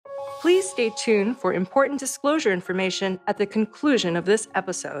Please stay tuned for important disclosure information at the conclusion of this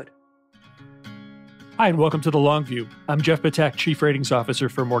episode. Hi, and welcome to The Long View. I'm Jeff Batak, Chief Ratings Officer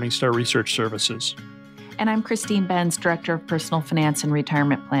for Morningstar Research Services. And I'm Christine Benz, Director of Personal Finance and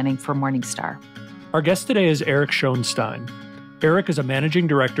Retirement Planning for Morningstar. Our guest today is Eric Schoenstein. Eric is a Managing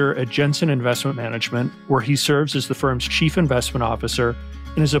Director at Jensen Investment Management, where he serves as the firm's Chief Investment Officer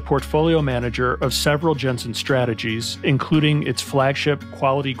and is a portfolio manager of several Jensen strategies, including its flagship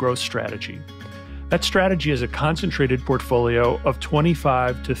Quality Growth strategy. That strategy is a concentrated portfolio of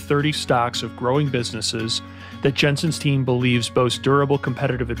 25 to 30 stocks of growing businesses that Jensen's team believes boast durable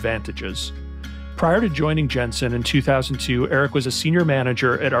competitive advantages. Prior to joining Jensen in 2002, Eric was a senior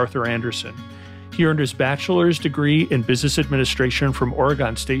manager at Arthur Andersen. He earned his bachelor's degree in business administration from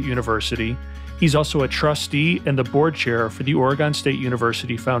Oregon State University. He's also a trustee and the board chair for the Oregon State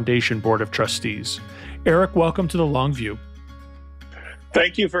University Foundation Board of Trustees. Eric, welcome to The Long View.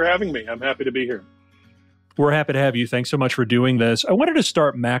 Thank you for having me. I'm happy to be here. We're happy to have you. Thanks so much for doing this. I wanted to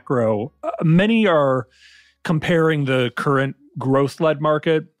start macro. Many are comparing the current growth-led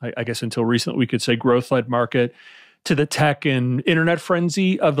market, I guess until recently we could say growth-led market, to the tech and internet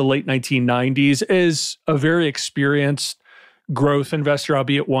frenzy of the late 1990s. As a very experienced growth investor,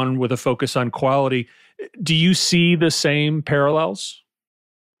 albeit one with a focus on quality, do you see the same parallels?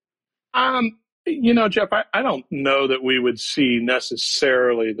 Jeff, I don't know that we would see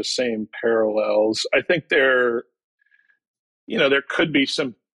necessarily the same parallels. I think there could be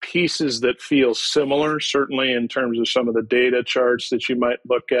some pieces that feel similar, certainly in terms of some of the data charts that you might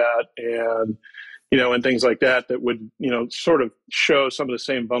look at and things like that would, sort of show some of the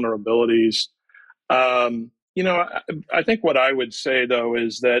same vulnerabilities. I think what I would say, though,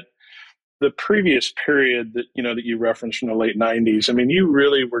 is that the previous period that you referenced in the late 90s, I mean, you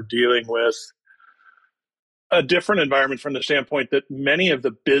really were dealing with a different environment from the standpoint that many of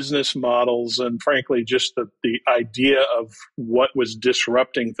the business models and frankly, just the idea of what was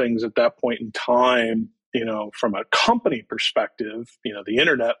disrupting things at that point in time, from a company perspective, the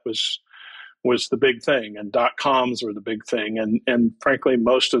internet was the big thing and .coms were the big thing. And frankly,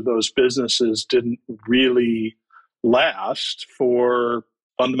 most of those businesses didn't really last for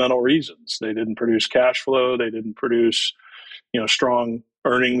fundamental reasons. They didn't produce cash flow. They didn't produce, strong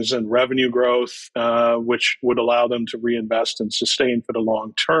earnings and revenue growth, which would allow them to reinvest and sustain for the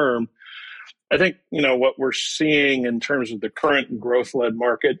long term. I think, what we're seeing in terms of the current growth-led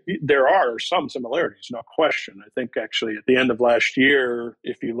market, there are some similarities, no question. I think actually at the end of last year,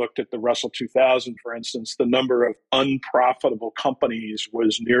 if you looked at the Russell 2000, for instance, the number of unprofitable companies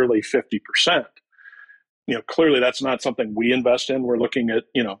was nearly 50%. Clearly that's not something we invest in. We're looking at,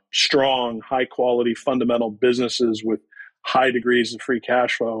 strong, high-quality, fundamental businesses with high degrees of free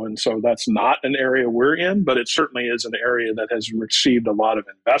cash flow. And so that's not an area we're in, but it certainly is an area that has received a lot of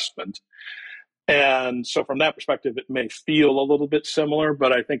investment. And so from that perspective, it may feel a little bit similar,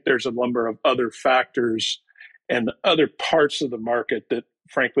 but I think there's a number of other factors and other parts of the market that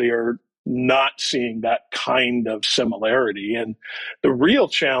frankly are not seeing that kind of similarity. And the real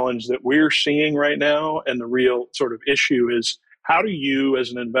challenge that we're seeing right now and the real sort of issue is how do you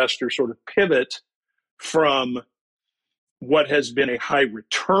as an investor sort of pivot from what has been a high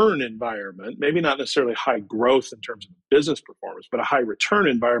return environment, maybe not necessarily high growth in terms of business performance, but a high return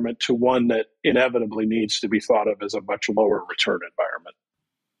environment to one that inevitably needs to be thought of as a much lower return environment.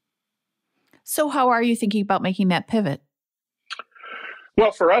 So how are you thinking about making that pivot?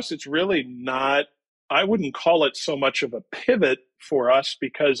 Well, for us, it's really not, I wouldn't call it so much of a pivot for us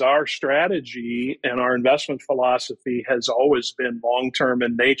because our strategy and our investment philosophy has always been long-term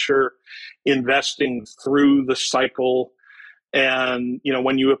in nature, investing through the cycle. And,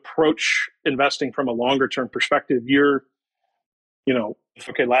 when you approach investing from a longer term perspective, you're,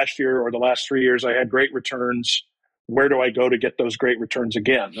 okay, last year or the last 3 years, I had great returns. Where do I go to get those great returns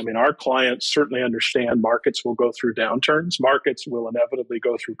again? I mean, our clients certainly understand markets will go through downturns. Markets will inevitably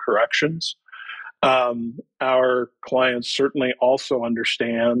go through corrections. Our clients certainly also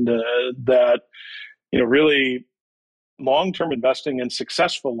understand that, really long-term investing and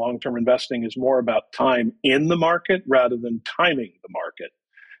successful long-term investing is more about time in the market rather than timing the market.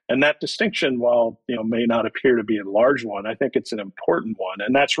 And that distinction, while may not appear to be a large one, I think it's an important one.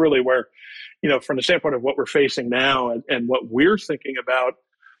 And that's really where, from the standpoint of what we're facing now and what we're thinking about,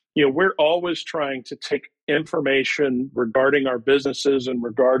 we're always trying to take information regarding our businesses and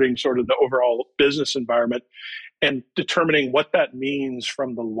regarding sort of the overall business environment and determining what that means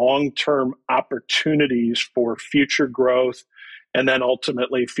from the long-term opportunities for future growth and then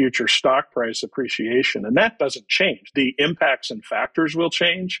ultimately future stock price appreciation. And that doesn't change. The impacts and factors will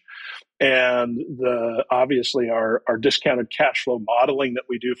change. and obviously our discounted cash flow modeling that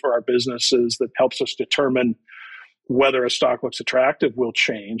we do for our businesses that helps us determine whether a stock looks attractive will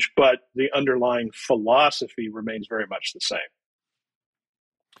change, but the underlying philosophy remains very much the same.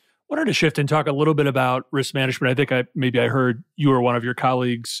 Wanted to shift and talk a little bit about risk management. I think I heard you or one of your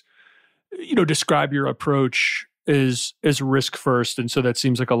colleagues, describe your approach as risk first, and so that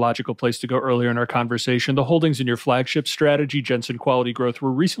seems like a logical place to go earlier in our conversation. The holdings in your flagship strategy, Jensen Quality Growth,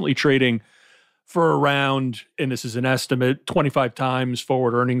 were recently trading for around, and this is an estimate, 25 times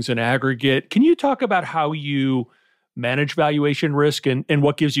forward earnings in aggregate. Can you talk about how you manage valuation risk and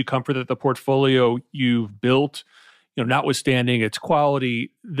what gives you comfort that the portfolio you've built, notwithstanding its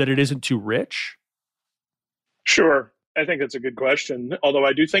quality, that it isn't too rich? Sure. I think that's a good question. Although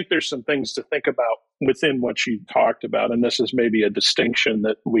I do think there's some things to think about within what you talked about, and this is maybe a distinction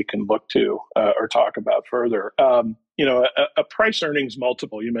that we can look to or talk about further. A price earnings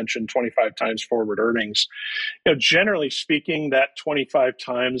multiple, you mentioned 25 times forward earnings. Generally speaking, that 25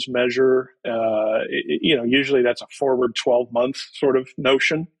 times measure, usually that's a forward 12-month sort of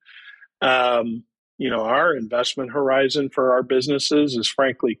notion. Our investment horizon for our businesses is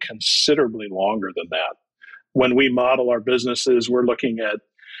frankly considerably longer than that. When we model our businesses, we're looking at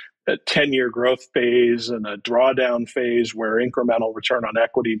a 10-year growth phase and a drawdown phase where incremental return on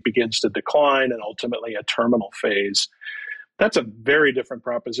equity begins to decline and ultimately a terminal phase. That's a very different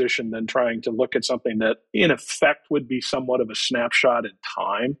proposition than trying to look at something that in effect would be somewhat of a snapshot in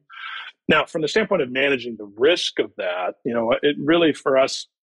time. Now, from the standpoint of managing the risk of that, it really for us,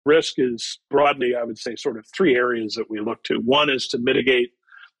 risk is broadly, I would say, sort of three areas that we look to. One is to mitigate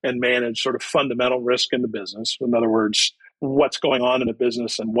and manage sort of fundamental risk in the business. In other words, what's going on in a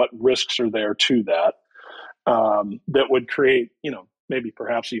business and what risks are there to that, that would create, maybe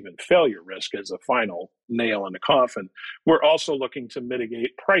perhaps even failure risk as a final nail in the coffin. We're also looking to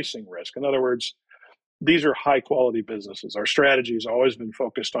mitigate pricing risk. In other words, these are high quality businesses. Our strategy has always been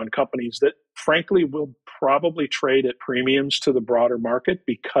focused on companies that frankly will probably trade at premiums to the broader market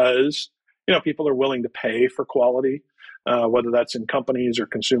because, people are willing to pay for quality, whether that's in companies or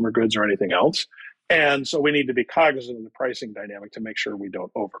consumer goods or anything else. And so we need to be cognizant of the pricing dynamic to make sure we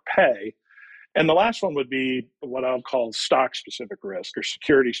don't overpay. And the last one would be what I'll call stock specific risk or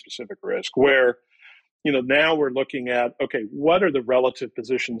security specific risk, where now we're looking at, okay, what are the relative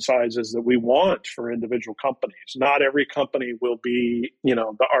position sizes that we want for individual companies? Not every company will be,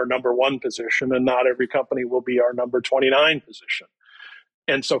 our number one position, and not every company will be our number 29 position.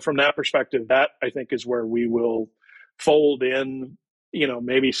 And so from that perspective, that I think is where we will fold in,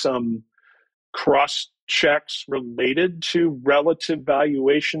 maybe some cross checks related to relative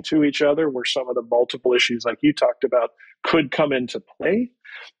valuation to each other, where some of the multiple issues like you talked about could come into play.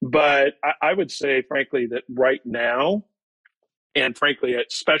 But I would say, frankly, that right now, and frankly,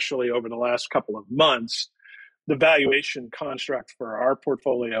 especially over the last couple of months, the valuation construct for our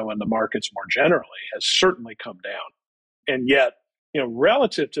portfolio and the markets more generally has certainly come down. And yet,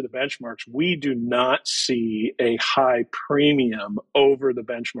 relative to the benchmarks, we do not see a high premium over the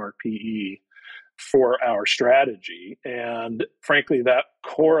benchmark PE for our strategy. And frankly, that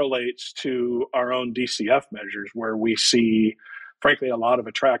correlates to our own DCF measures, where we see, frankly, a lot of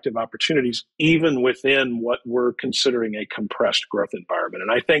attractive opportunities, even within what we're considering a compressed growth environment.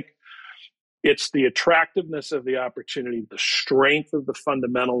 And I think it's the attractiveness of the opportunity, the strength of the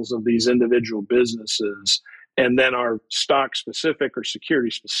fundamentals of these individual businesses, and then our stock specific or security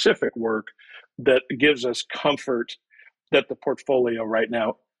specific work that gives us comfort that the portfolio right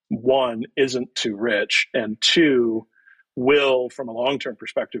now, one, isn't too rich, and two, will, from a long-term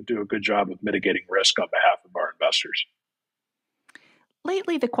perspective, do a good job of mitigating risk on behalf of our investors.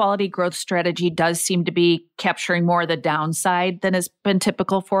 Lately, the quality growth strategy does seem to be capturing more of the downside than has been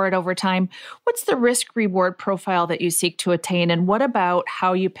typical for it over time. What's the risk-reward profile that you seek to attain, and what about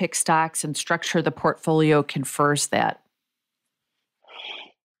how you pick stocks and structure the portfolio confers that?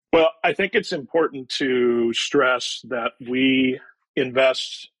 Well, I think it's important to stress that we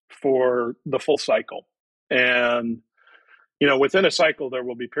invest for the full cycle. And, within a cycle, there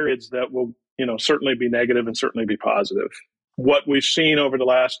will be periods that will, certainly be negative and certainly be positive. What we've seen over the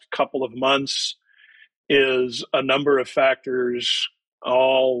last couple of months is a number of factors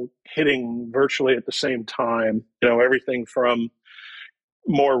all hitting virtually at the same time. Everything from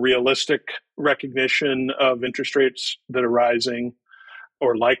more realistic recognition of interest rates that are rising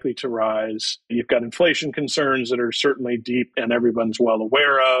or likely to rise. You've got inflation concerns that are certainly deep and everyone's well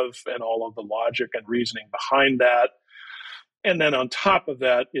aware of, and all of the logic and reasoning behind that. And then on top of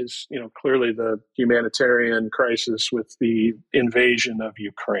that is, clearly the humanitarian crisis with the invasion of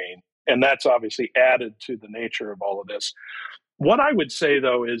Ukraine. And that's obviously added to the nature of all of this. What I would say,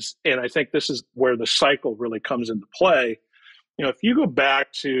 though, is, and I think this is where the cycle really comes into play, if you go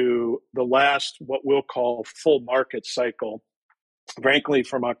back to the last, what we'll call full market cycle, frankly,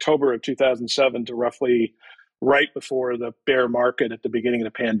 from October of 2007 to roughly right before the bear market at the beginning of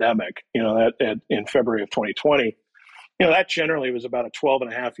the pandemic, in February of 2020, that generally was about a 12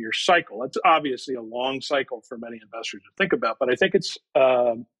 and a half year cycle. It's obviously a long cycle for many investors to think about, but I think it's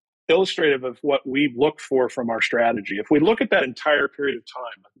illustrative of what we look for from our strategy. If we look at that entire period of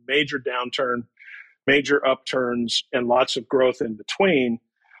time, major downturn, major upturns, and lots of growth in between,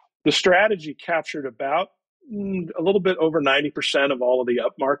 the strategy captured about a little bit over 90% of all of the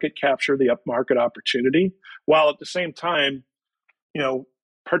upmarket capture, the upmarket opportunity, while at the same time,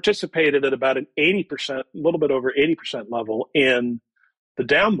 participated at about an 80%, a little bit over 80% level in the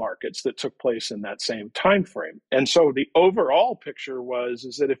down markets that took place in that same time frame. And so the overall picture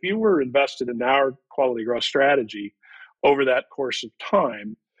is that if you were invested in our quality growth strategy over that course of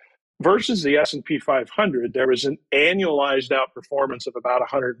time versus the S&P 500, there was an annualized outperformance of about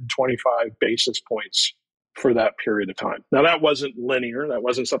 125 basis points for that period of time. Now, that wasn't linear. That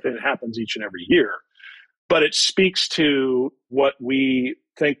wasn't something that happens each and every year. But it speaks to what we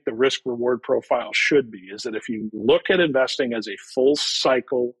think the risk reward profile should be, is that if you look at investing as a full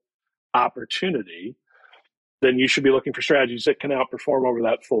cycle opportunity, then you should be looking for strategies that can outperform over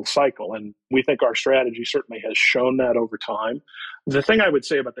that full cycle. And we think our strategy certainly has shown that over time. The thing I would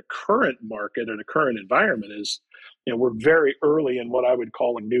say about the current market or the current environment is, we're very early in what I would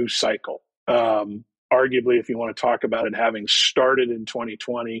call a new cycle. Arguably, if you want to talk about it having started in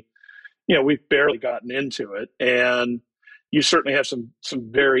 2020, we've barely gotten into it. And you certainly have some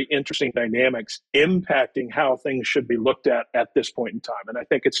very interesting dynamics impacting how things should be looked at this point in time. And I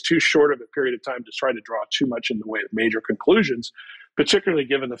think it's too short of a period of time to try to draw too much in the way of major conclusions, particularly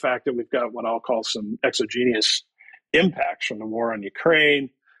given the fact that we've got what I'll call some exogenous impacts from the war on Ukraine,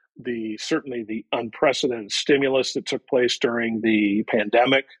 certainly the unprecedented stimulus that took place during the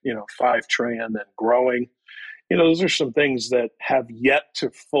pandemic, $5 trillion and growing. Those are some things that have yet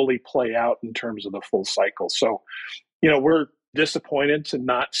to fully play out in terms of the full cycle. So, we're disappointed to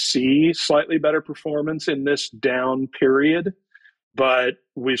not see slightly better performance in this down period, but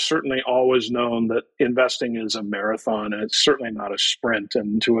we've certainly always known that investing is a marathon and it's certainly not a sprint.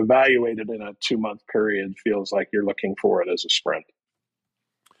 And to evaluate it in a 2-month period feels like you're looking for it as a sprint.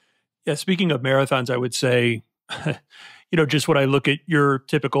 Yeah, speaking of marathons, I would say, just when I look at your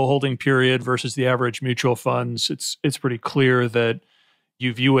typical holding period versus the average mutual funds, it's pretty clear that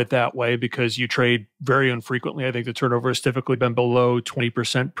you view it that way because you trade very infrequently. I think the turnover has typically been below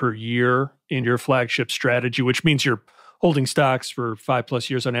 20% per year in your flagship strategy, which means you're holding stocks for 5+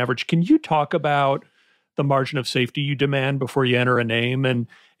 years on average. Can you talk about the margin of safety you demand before you enter a name and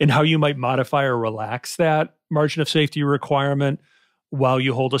how you might modify or relax that margin of safety requirement while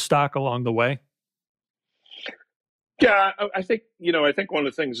you hold a stock along the way? Yeah, I think one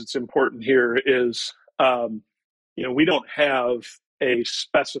of the things that's important here is, we don't have a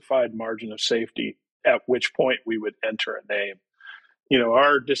specified margin of safety at which point we would enter a name.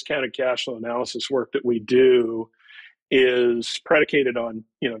 Our discounted cash flow analysis work that we do is predicated on,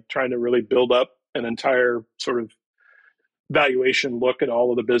 trying to really build up an entire sort of valuation look at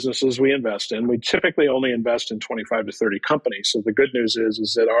all of the businesses we invest in. We typically only invest in 25 to 30 companies. So the good news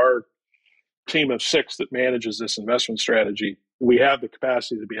is that our team of 6 that manages this investment strategy, we have the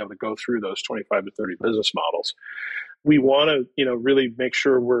capacity to be able to go through those 25 to 30 business models. We want to, really make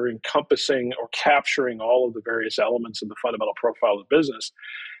sure we're encompassing or capturing all of the various elements of the fundamental profile of the business.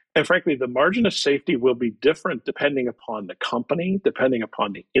 And frankly, the margin of safety will be different depending upon the company, depending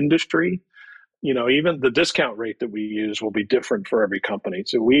upon the industry. Even the discount rate that we use will be different for every company.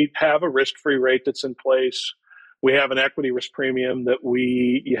 So we have a risk-free rate that's in place. We have an equity risk premium that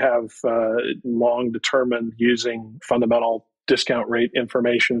we have long determined using fundamental discount rate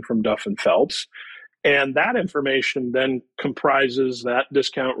information from Duff and Phelps. And that information then comprises that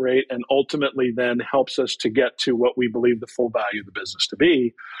discount rate and ultimately then helps us to get to what we believe the full value of the business to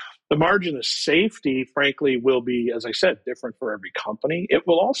be. The margin of safety, frankly, will be, as I said, different for every company. It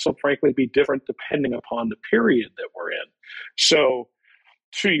will also, frankly, be different depending upon the period that we're in. So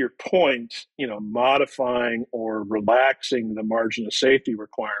to your point, modifying or relaxing the margin of safety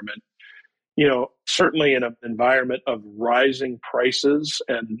requirement, certainly in an environment of rising prices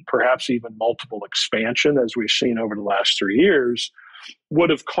and perhaps even multiple expansion, as we've seen over the last 3 years, would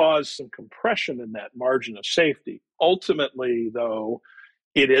have caused some compression in that margin of safety. Ultimately, though,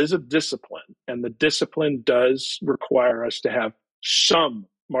 it is a discipline, and the discipline does require us to have some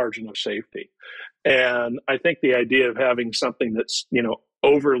margin of safety. And I think the idea of having something that's,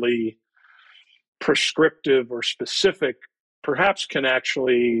 overly prescriptive or specific perhaps can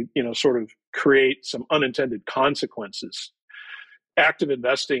actually, sort of create some unintended consequences. Active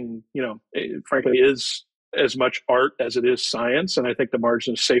investing, frankly, is as much art as it is science. And I think the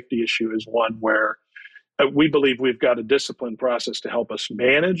margin of safety issue is one where we believe we've got a disciplined process to help us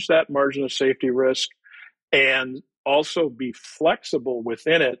manage that margin of safety risk and also be flexible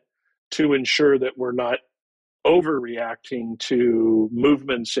within it to ensure that we're not overreacting to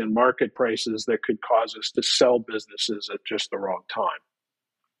movements in market prices that could cause us to sell businesses at just the wrong time.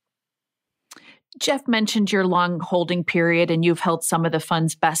 Jeff mentioned your long holding period, and you've held some of the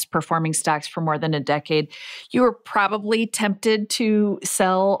fund's best performing stocks for more than a decade. You were probably tempted to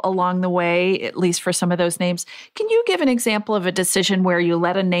sell along the way, at least for some of those names. Can you give an example of a decision where you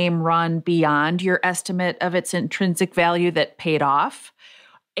let a name run beyond your estimate of its intrinsic value that paid off?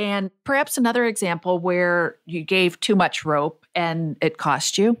 And perhaps another example where you gave too much rope and it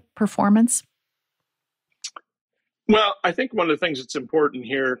cost you performance? Well, I think one of the things that's important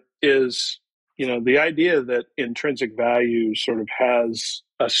here is the idea that intrinsic value sort of has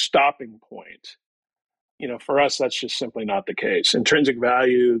a stopping point. For us, that's just simply not the case. Intrinsic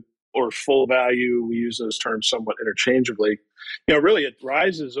value or full value, we use those terms somewhat interchangeably. Really it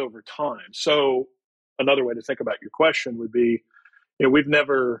rises over time. So another way to think about your question would be, we've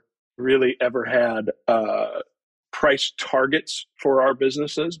never really ever had price targets for our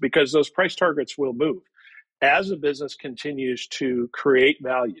businesses because those price targets will move as a business continues to create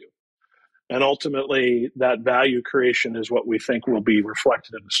value. And ultimately, that value creation is what we think will be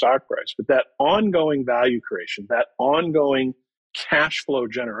reflected in the stock price. But that ongoing value creation, that ongoing cash flow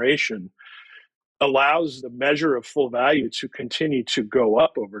generation allows the measure of full value to continue to go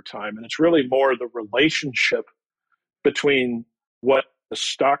up over time. And it's really more the relationship between what the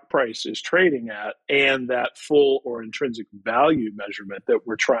stock price is trading at and that full or intrinsic value measurement that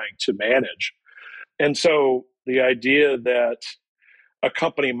we're trying to manage. And so the idea that a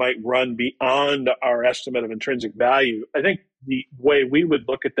company might run beyond our estimate of intrinsic value, I think the way we would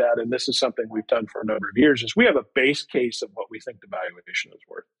look at that, and this is something we've done for a number of years, is we have a base case of what we think the valuation is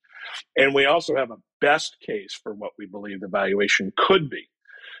worth. And we also have a best case for what we believe the valuation could be.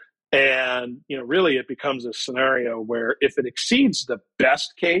 And, really it becomes a scenario where if it exceeds the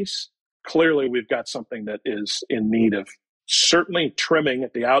best case, clearly we've got something that is in need of certainly trimming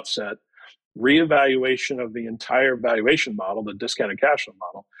at the outset, reevaluation of the entire valuation model, the discounted cash flow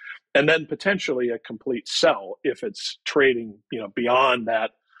model, and then potentially a complete sell if it's trading, beyond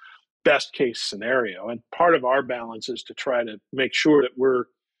that best case scenario. And part of our balance is to try to make sure that we're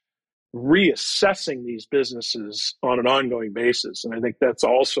reassessing these businesses on an ongoing basis. And I think that's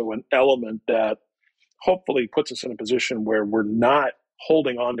also an element that hopefully puts us in a position where we're not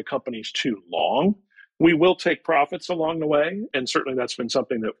holding on to companies too long. We will take profits along the way, and certainly that's been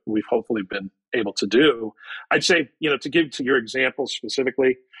something that we've hopefully been able to do. I'd say, to give to your example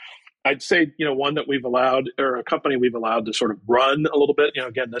specifically, I'd say, one that we've allowed, or a company we've allowed to sort of run a little bit.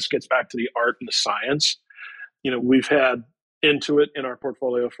 Again, this gets back to the art and the science. We've had Intuit in our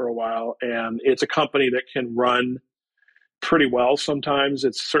portfolio for a while, and it's a company that can run pretty well sometimes.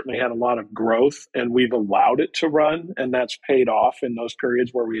 It's certainly had a lot of growth, and we've allowed it to run, and that's paid off in those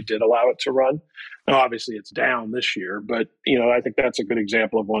periods where we did allow it to run. Now, obviously, it's down this year, but I think that's a good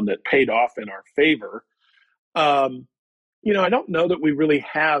example of one that paid off in our favor. I don't know that we really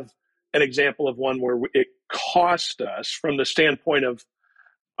have an example of one where it cost us from the standpoint of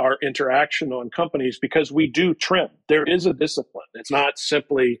our interaction on companies, because we do trim. There is a discipline. It's not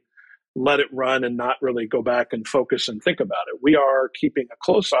simply let it run and not really go back and focus and think about it. We are keeping a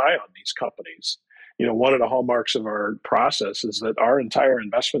close eye on these companies. One of the hallmarks of our process is that our entire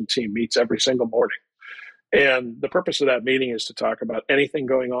investment team meets every single morning. And the purpose of that meeting is to talk about anything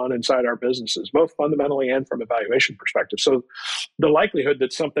going on inside our businesses, both fundamentally and from a valuation perspective. So the likelihood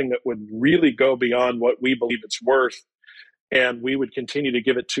that something that would really go beyond what we believe it's worth and we would continue to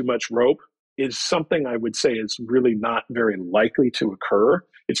give it too much rope is something I would say is really not very likely to occur.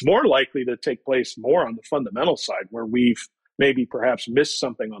 It's more likely to take place more on the fundamental side, where we've maybe perhaps missed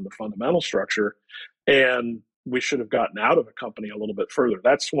something on the fundamental structure and we should have gotten out of a company a little bit further.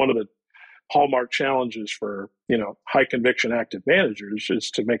 That's one of the hallmark challenges for, high conviction active managers,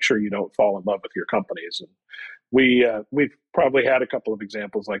 is to make sure you don't fall in love with your companies. And we've probably had a couple of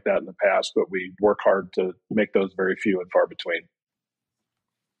examples like that in the past, but we work hard to make those very few and far between.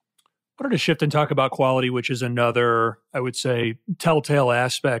 I wanted to shift and talk about quality, which is another, I would say, telltale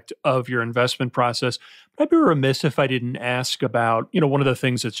aspect of your investment process. But I'd be remiss if I didn't ask about, one of the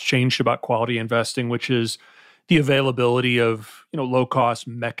things that's changed about quality investing, which is the availability of, low-cost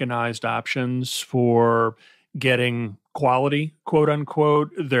mechanized options for getting quality, quote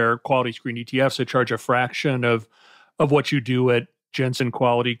unquote. They're quality screen ETFs that charge a fraction of of what you do at Jensen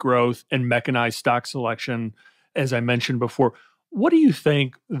Quality Growth and mechanized stock selection, as I mentioned before. What do you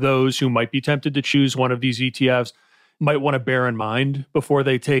think those who might be tempted to choose one of these ETFs might want to bear in mind before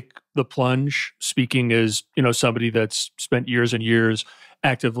they take the plunge, speaking as, somebody that's spent years and years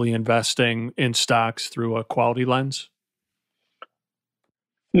actively investing in stocks through a quality lens?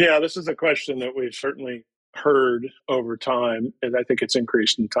 Yeah, this is a question that we've certainly heard over time, and I think it's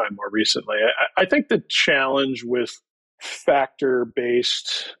increased in time more recently. I think the challenge with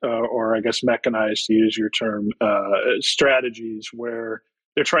factor-based, or I guess mechanized, to use your term, strategies where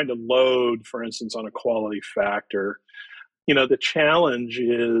they're trying to load, for instance, on a quality factor. The challenge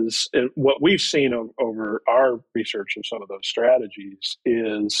is what we've seen over our research of some of those strategies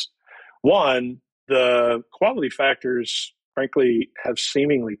is, one, the quality factors, frankly, have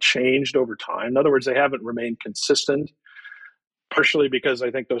seemingly changed over time. In other words, they haven't remained consistent, partially because I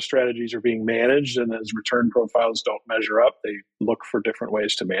think those strategies are being managed, and as return profiles don't measure up, they look for different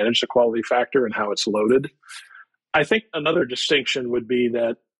ways to manage the quality factor and how it's loaded. I think another distinction would be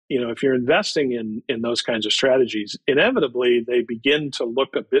that, if you're investing in those kinds of strategies, inevitably they begin to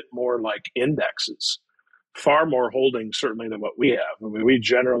look a bit more like indexes, far more holdings certainly than what we have. I mean, we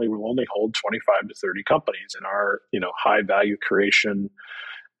generally will only hold 25 to 30 companies in our, high value creation,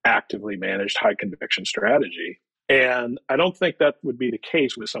 actively managed, high conviction strategy. And I don't think that would be the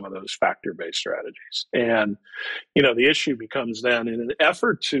case with some of those factor-based strategies. And, the issue becomes then, in an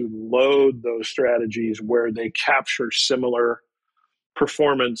effort to load those strategies where they capture similar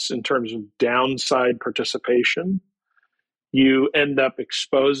performance in terms of downside participation, you end up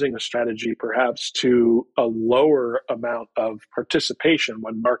exposing a strategy perhaps to a lower amount of participation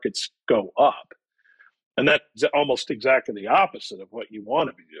when markets go up. And that's almost exactly the opposite of what you want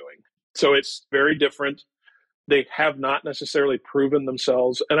to be doing. So it's very different. They have not necessarily proven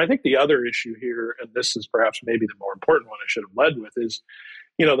themselves. And I think the other issue here, and this is perhaps maybe the more important one I should have led with, is,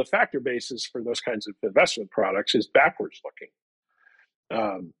 the factor basis for those kinds of investment products is backwards looking.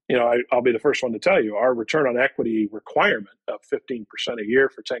 I'll be the first one to tell you our return on equity requirement of 15% a year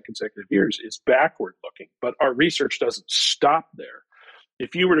for 10 consecutive years is backward looking, but our research doesn't stop there.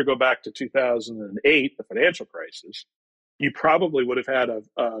 If you were to go back to 2008, the financial crisis, you probably would have had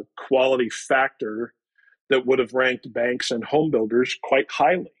a quality factor that would have ranked banks and home builders quite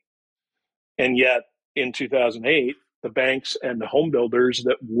highly. And yet in 2008, the banks and the home builders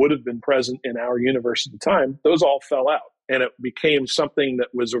that would have been present in our universe at the time, those all fell out. And it became something that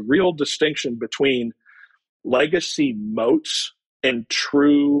was a real distinction between legacy moats and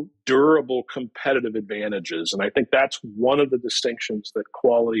true durable competitive advantages. And I think that's one of the distinctions that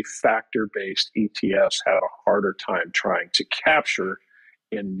quality factor-based ETFs had a harder time trying to capture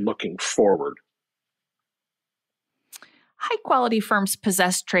in looking forward. High quality firms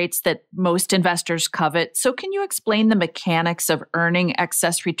possess traits that most investors covet. So can you explain the mechanics of earning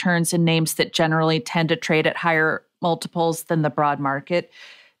excess returns in names that generally tend to trade at higher multiples than the broad market?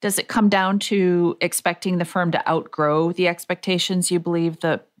 Does it come down to expecting the firm to outgrow the expectations you believe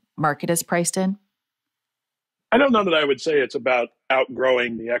the market is priced in? I don't know that I would say it's about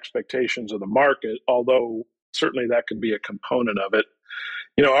outgrowing the expectations of the market, although certainly that could be a component of it.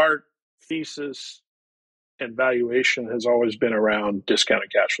 Our thesis and valuation has always been around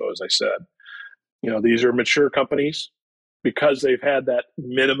discounted cash flow, as I said. These are mature companies. Because they've had that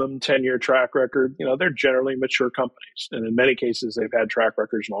minimum 10-year track record, they're generally mature companies. And in many cases, they've had track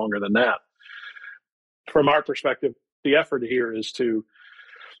records longer than that. From our perspective, the effort here is to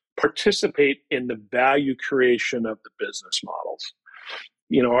participate in the value creation of the business models.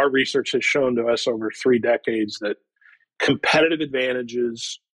 Our research has shown to us over 3 decades that competitive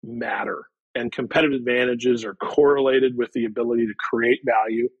advantages matter. And competitive advantages are correlated with the ability to create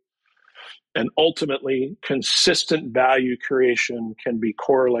value. And ultimately, consistent value creation can be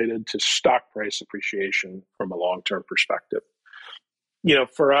correlated to stock price appreciation from a long-term perspective.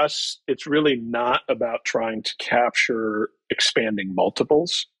 For us, it's really not about trying to capture expanding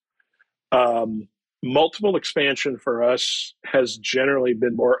multiples. Multiple expansion for us has generally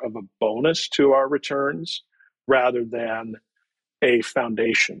been more of a bonus to our returns rather than a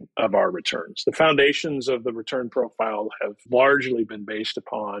foundation of our returns. The foundations of the return profile have largely been based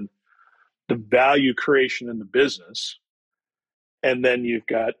upon the value creation in the business. And then you've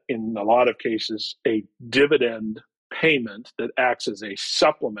got, in a lot of cases, a dividend payment that acts as a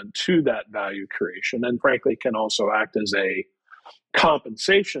supplement to that value creation and frankly can also act as a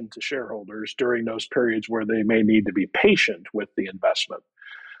compensation to shareholders during those periods where they may need to be patient with the investment.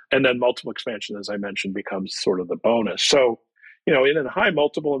 And then multiple expansion, as I mentioned, becomes sort of the bonus. So, in a high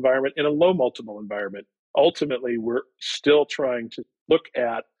multiple environment, in a low multiple environment, ultimately we're still trying to look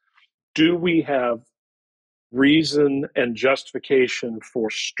at, do we have reason and justification for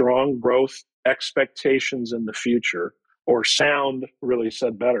strong growth expectations in the future, or sound, really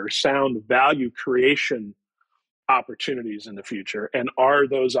said better, sound value creation opportunities in the future, and are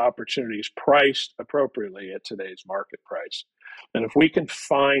those opportunities priced appropriately at today's market price? And if we can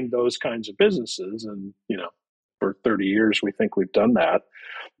find those kinds of businesses, and for 30 years we think we've done that,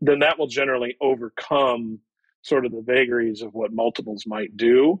 then that will generally overcome sort of the vagaries of what multiples might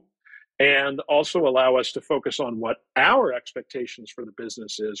do, and also allow us to focus on what our expectations for the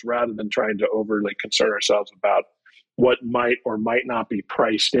business is, rather than trying to overly concern ourselves about what might or might not be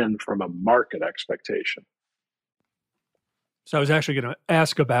priced in from a market expectation. So I was actually going to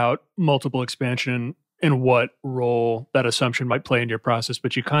ask about multiple expansion and what role that assumption might play in your process,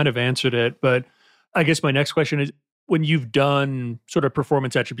 but you kind of answered it. But I guess my next question is, when you've done sort of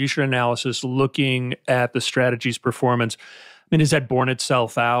performance attribution analysis, looking at the strategy's performance, I mean, has that borne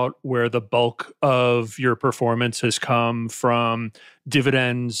itself out where the bulk of your performance has come from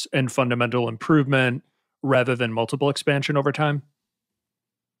dividends and fundamental improvement rather than multiple expansion over time?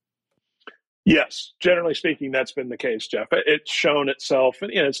 Yes, generally speaking, that's been the case, Jeff. It's shown itself,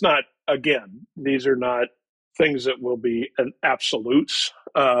 and it's not, again, these are not things that will be an absolutes.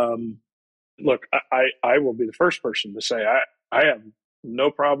 Look, I will be the first person to say I have no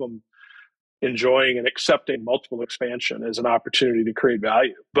problem enjoying and accepting multiple expansion as an opportunity to create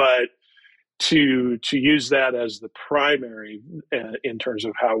value. But to use that as the primary in terms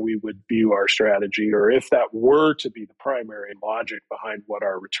of how we would view our strategy, or if that were to be the primary logic behind what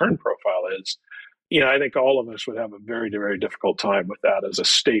our return profile is, I think all of us would have a very, very difficult time with that as a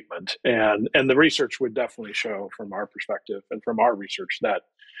statement. And the research would definitely show, from our perspective and from our research, that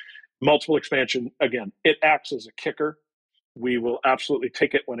multiple expansion, again, it acts as a kicker. We will absolutely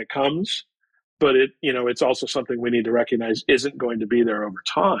take it when it comes, but it's also something we need to recognize isn't going to be there over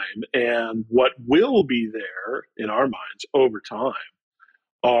time. And what will be there in our minds over time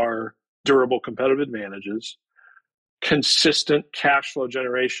are durable competitive advantages, consistent cash flow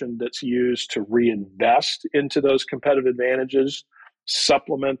generation that's used to reinvest into those competitive advantages,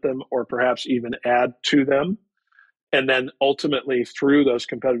 supplement them, or perhaps even add to them. And then ultimately, through those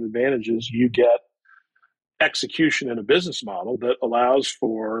competitive advantages, you get execution in a business model that allows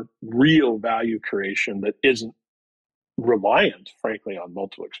for real value creation that isn't reliant, frankly, on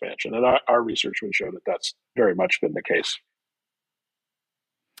multiple expansion. And our research would show that that's very much been the case.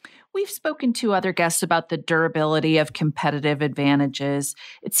 We've spoken to other guests about the durability of competitive advantages.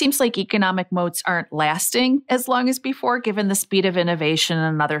 It seems like economic moats aren't lasting as long as before, given the speed of innovation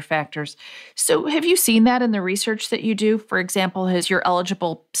and other factors. So have you seen that in the research that you do? For example, has your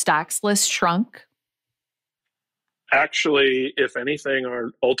eligible stocks list shrunk? Actually, if anything,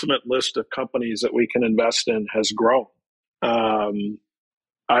 our ultimate list of companies that we can invest in has grown.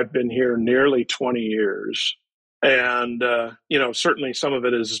 I've been here nearly 20 years. And, certainly some of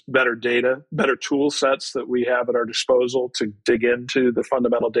it is better data, better tool sets that we have at our disposal to dig into the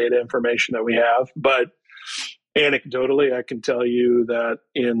fundamental data information that we have. But anecdotally, I can tell you that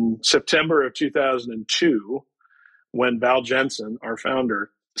in September of 2002, when Val Jensen, our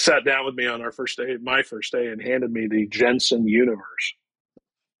founder, sat down with me on my first day, and handed me the Jensen universe.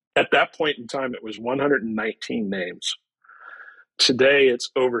 At that point in time, it was 119 names. Today, it's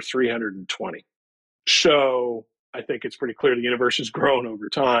over 320. So I think it's pretty clear the universe has grown over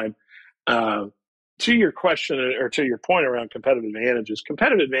time. To your question, or to your point around competitive advantages,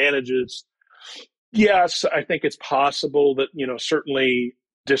 yes, I think it's possible that, certainly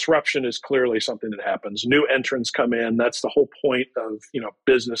disruption is clearly something that happens. New entrants come in. That's the whole point of,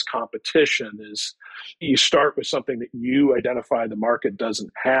 business competition, is you start with something that you identify the market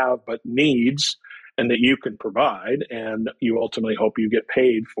doesn't have but needs, and that you can provide, and you ultimately hope you get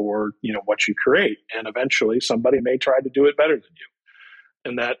paid for, what you create. And eventually somebody may try to do it better than you.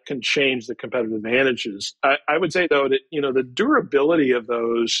 And that can change the competitive advantages. I would say, though, that, the durability of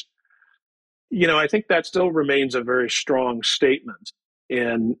those, I think that still remains a very strong statement.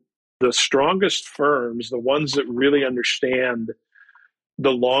 And the strongest firms, the ones that really understand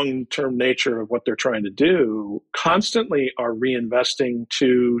the long-term nature of what they're trying to do, constantly are reinvesting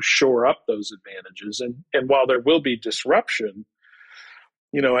to shore up those advantages. And while there will be disruption,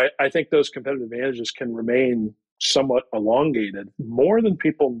 I think those competitive advantages can remain somewhat elongated, more than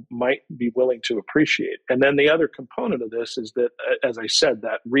people might be willing to appreciate. And then the other component of this is that, as I said,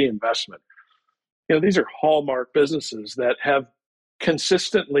 that reinvestment. These are hallmark businesses that have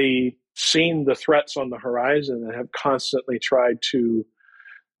consistently seen the threats on the horizon and have constantly tried to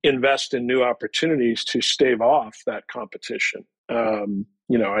invest in new opportunities to stave off that competition.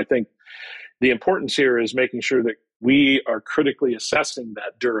 I think the importance here is making sure that we are critically assessing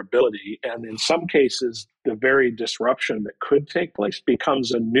that durability. And in some cases, the very disruption that could take place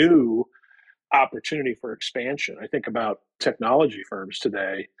becomes a new opportunity for expansion. I think about technology firms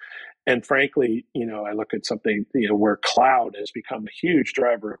today. And frankly, I look at something, where cloud has become a huge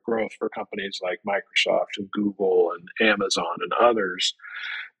driver of growth for companies like Microsoft and Google and Amazon and others.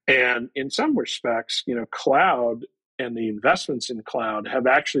 And in some respects, cloud and the investments in cloud have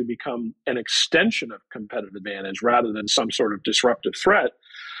actually become an extension of competitive advantage rather than some sort of disruptive threat,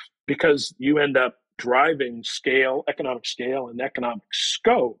 because you end up driving economic scale and economic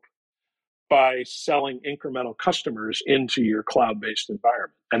scope by selling incremental customers into your cloud-based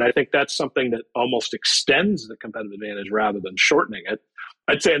environment. And I think that's something that almost extends the competitive advantage rather than shortening it.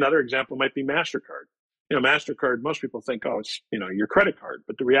 I'd say another example might be MasterCard. MasterCard, most people think, oh, it's, your credit card.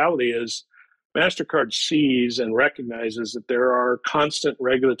 But the reality is MasterCard sees and recognizes that there are constant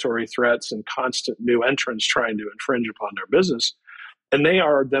regulatory threats and constant new entrants trying to infringe upon their business. And they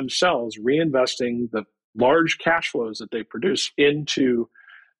are themselves reinvesting the large cash flows that they produce into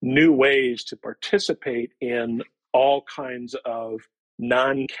new ways to participate in all kinds of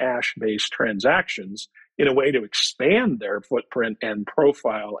non-cash based transactions in a way to expand their footprint and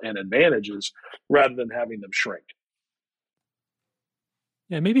profile and advantages rather than having them shrink.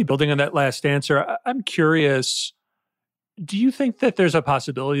 Yeah, maybe building on that last answer, I'm curious, do you think that there's a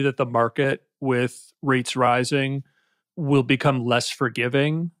possibility that the market, with rates rising, will become less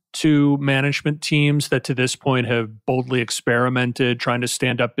forgiving to management teams that to this point have boldly experimented, trying to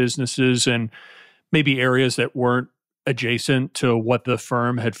stand up businesses in maybe areas that weren't adjacent to what the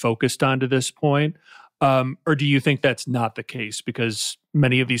firm had focused on to this point? Or do you think that's not the case because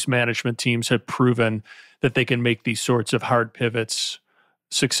many of these management teams have proven that they can make these sorts of hard pivots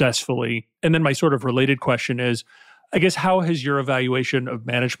successfully? And then my sort of related question is, I guess, how has your evaluation of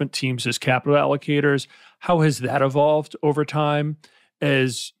management teams as capital allocators, how has that evolved over time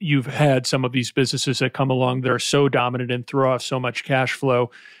as you've had some of these businesses that come along that are so dominant and throw off so much cash flow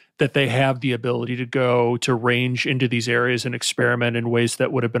that they have the ability to go to range into these areas and experiment in ways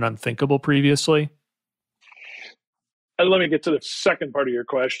that would have been unthinkable previously? And let me get to the second part of your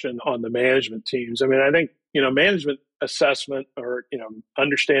question on the management teams. I mean, I think, management assessment or,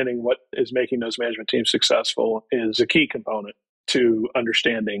 understanding what is making those management teams successful is a key component to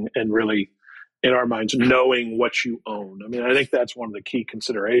understanding and really, in our minds, knowing what you own. I mean, I think that's one of the key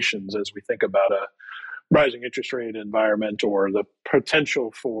considerations as we think about a rising interest rate environment or the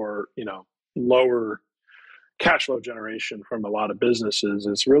potential for, lower cash flow generation from a lot of businesses.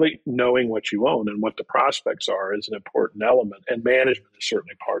 Is really knowing what you own and what the prospects are is an important element. And management is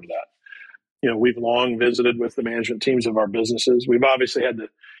certainly part of that. We've long visited with the management teams of our businesses. We've obviously had to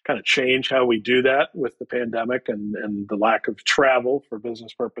kind of change how we do that with the pandemic and the lack of travel for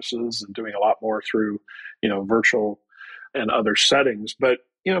business purposes and doing a lot more through, virtual and other settings. But,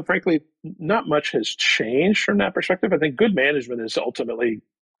 frankly, not much has changed from that perspective. I think good management is ultimately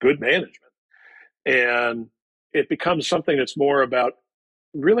good management. And it becomes something that's more about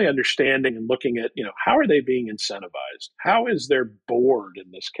really understanding and looking at, how are they being incentivized? How is their board, in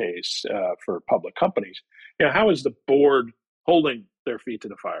this case, for public companies, how is the board holding their feet to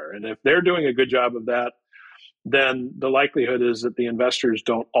the fire? And if they're doing a good job of that, then the likelihood is that the investors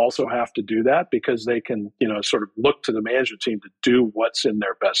don't also have to do that because they can, sort of look to the management team to do what's in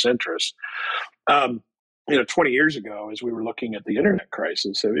their best interest. 20 years ago, as we were looking at the internet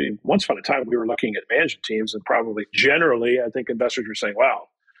crisis, I mean, once upon a time, we were looking at management teams and probably generally, I think investors were saying, wow,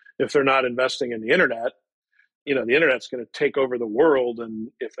 if they're not investing in the internet, the internet's going to take over the world. And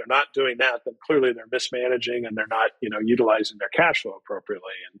if they're not doing that, then clearly they're mismanaging and they're not, utilizing their cash flow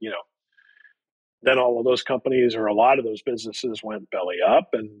appropriately. And, then all of those companies or a lot of those businesses went belly up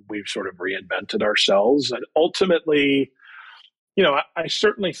and we've sort of reinvented ourselves. And ultimately, I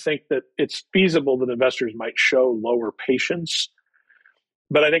certainly think that it's feasible that investors might show lower patience,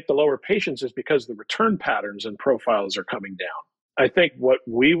 but I think the lower patience is because the return patterns and profiles are coming down. I think what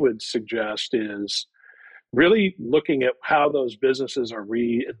we would suggest is really looking at how those businesses are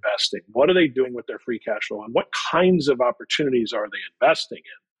reinvesting. What are they doing with their free cash flow and what kinds of opportunities are they investing in?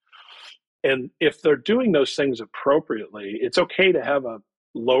 And if they're doing those things appropriately, it's okay to have a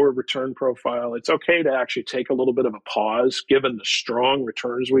lower return profile. It's okay to actually take a little bit of a pause given the strong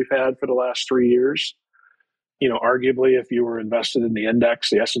returns we've had for the last 3 years. Arguably, if you were invested in the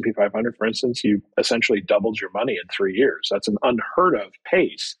index, the S&P 500, for instance, you essentially doubled your money in 3 years. That's an unheard of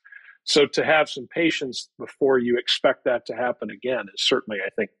pace. So to have some patience before you expect that to happen again is certainly, I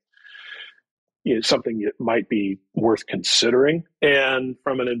think, something that might be worth considering. And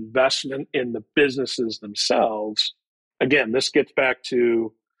from an investment in the businesses themselves, again, this gets back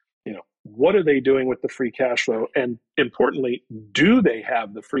to, what are they doing with the free cash flow? And importantly, do they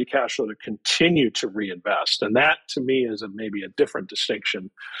have the free cash flow to continue to reinvest? And that to me is maybe a different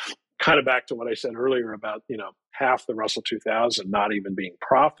distinction, kind of back to what I said earlier about, half the Russell 2000 not even being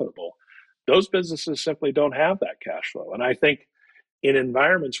profitable. Those businesses simply don't have that cash flow. And I think in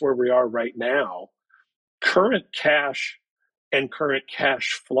environments where we are right now, current cash and current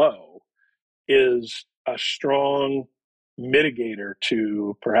cash flow is a strong mitigator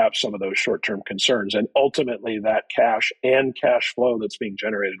to perhaps some of those short-term concerns. And ultimately, that cash and cash flow that's being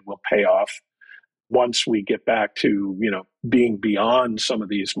generated will pay off once we get back to, being beyond some of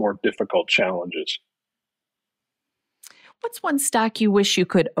these more difficult challenges. What's one stock you wish you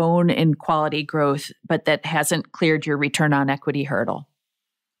could own in Quality Growth, but that hasn't cleared your return on equity hurdle?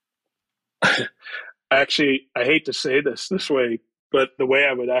 Actually, I hate to say this way, but the way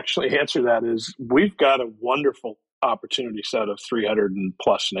I would actually answer that is we've got a wonderful opportunity set of 300 and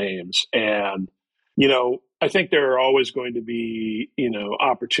plus names. And, I think there are always going to be,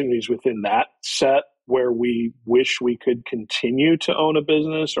 opportunities within that set where we wish we could continue to own a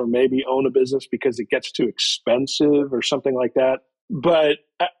business, or maybe own a business because it gets too expensive or something like that. But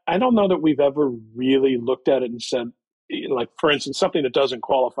I don't know that we've ever really looked at it and said, like, for instance, something that doesn't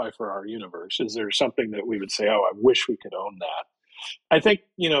qualify for our universe. Is there something that we would say, oh, I wish we could own that? I think,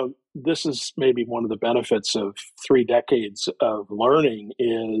 this is maybe one of the benefits of 3 decades of learning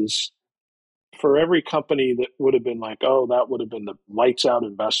is for every company that would have been like, oh, that would have been the lights out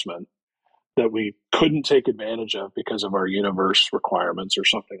investment that we couldn't take advantage of because of our universe requirements or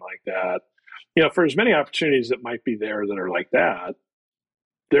something like that. For as many opportunities that might be there that are like that,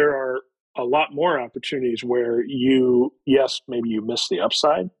 there are a lot more opportunities where maybe you miss the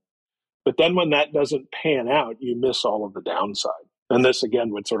upside, but then when that doesn't pan out, you miss all of the downside. And this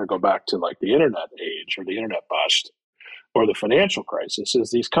again would sort of go back to like the internet age or the internet bust or the financial crisis.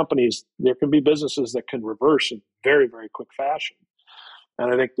 Is these companies, there can be businesses that can reverse in very, very quick fashion.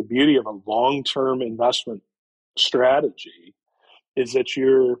 And I think the beauty of a long-term investment strategy is that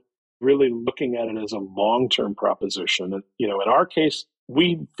you're really looking at it as a long-term proposition. And, in our case,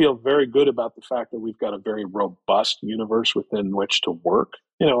 we feel very good about the fact that we've got a very robust universe within which to work.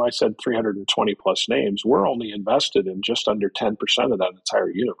 I said 320 plus names. We're only invested in just under 10% of that entire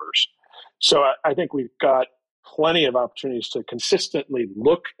universe. So I think we've got plenty of opportunities to consistently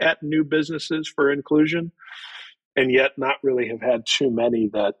look at new businesses for inclusion, and yet not really have had too many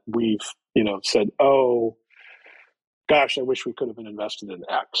that we've, said, oh, gosh, I wish we could have been invested in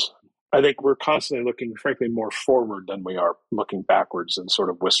X. I think we're constantly looking, frankly, more forward than we are looking backwards and sort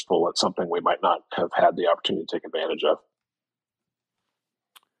of wistful at something we might not have had the opportunity to take advantage of.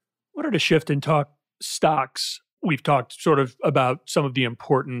 Wanted to shift and talk stocks. We've talked sort of about some of the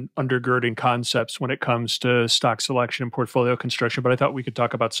important undergirding concepts when it comes to stock selection and portfolio construction, but I thought we could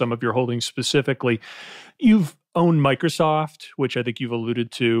talk about some of your holdings specifically. You've owned Microsoft, which I think you've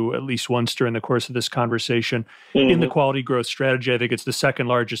alluded to at least once during the course of this conversation. Mm-hmm. In the quality growth strategy, I think it's the second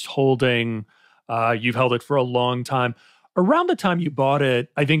largest holding. You've held it for a long time. Around the time you bought it,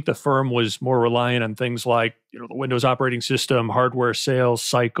 I think the firm was more reliant on things like, the Windows operating system, hardware sales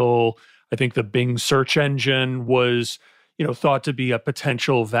cycle. I think the Bing search engine was, thought to be a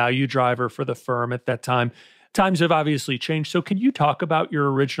potential value driver for the firm at that time. Times have obviously changed. So can you talk about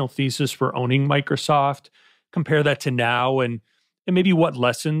your original thesis for owning Microsoft, compare that to now, and maybe what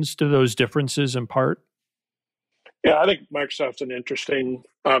lessons do those differences impart? Yeah, I think Microsoft's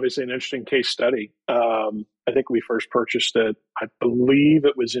obviously an interesting case study. I think we first purchased it, I believe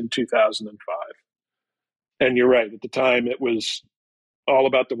it was in 2005. And you're right, at the time it was all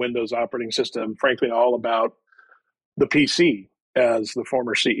about the Windows operating system, frankly, all about the PC, as the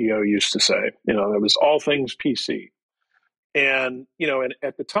former CEO used to say. It was all things PC. And, and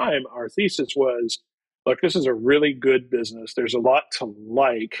at the time, our thesis was, look, this is a really good business. There's a lot to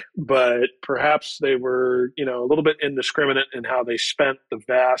like, but perhaps they were, a little bit indiscriminate in how they spent the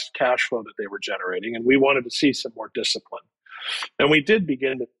vast cash flow that they were generating. And we wanted to see some more discipline. And we did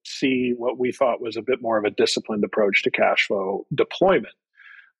begin to see what we thought was a bit more of a disciplined approach to cash flow deployment.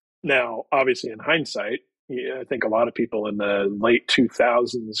 Now, obviously, in hindsight, I think a lot of people in the late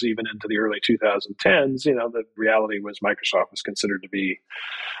 2000s, even into the early 2010s, the reality was Microsoft was considered to be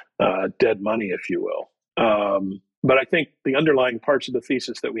dead money, if you will. But I think the underlying parts of the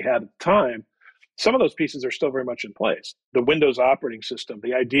thesis that we had at the time, some of those pieces are still very much in place. The Windows operating system,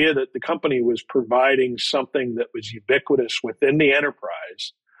 the idea that the company was providing something that was ubiquitous within the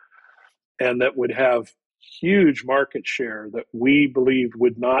enterprise and that would have huge market share that we believed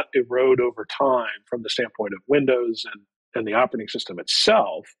would not erode over time from the standpoint of Windows and the operating system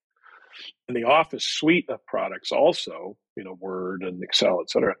itself, And the Office suite of products also, Word and Excel, et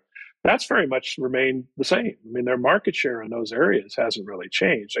cetera, that's very much remained the same. I mean, their market share in those areas hasn't really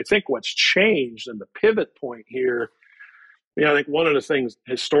changed. I think what's changed and the pivot point here, I think one of the things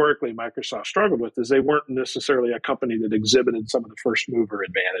historically Microsoft struggled with is they weren't necessarily a company that exhibited some of the first mover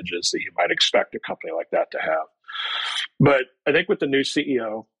advantages that you might expect a company like that to have. But I think with the new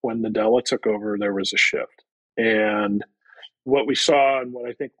CEO, when Nadella took over, there was a shift. And what we saw, and what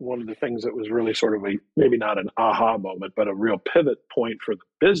I think one of the things that was really sort of maybe not an aha moment, but a real pivot point for the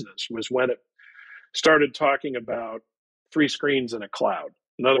business was when it started talking about 3 screens in a cloud.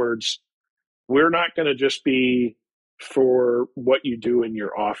 In other words, we're not going to just be for what you do in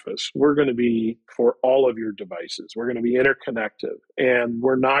your office. We're going to be for all of your devices. We're going to be interconnected, and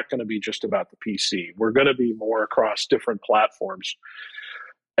we're not going to be just about the PC. We're going to be more across different platforms.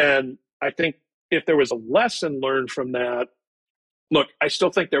 And I think if there was a lesson learned from that, look, I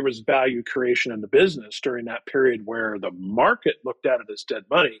still think there was value creation in the business during that period where the market looked at it as dead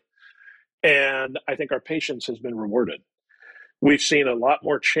money. And I think our patience has been rewarded. We've seen a lot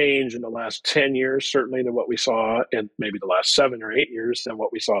more change in the last 10 years, certainly than what we saw in maybe the last 7 or 8 years than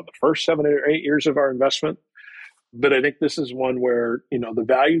what we saw in the first 7 or 8 years of our investment. But I think this is one where, the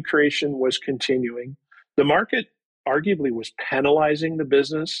value creation was continuing. The market arguably was penalizing the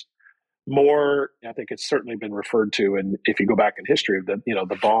business more. I think it's certainly been referred to, and if you go back in history, of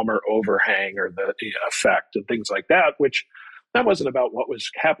the bomber overhang or the effect and things like that, which that wasn't about what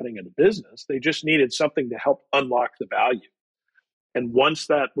was happening in the business. They just needed something to help unlock the value. And once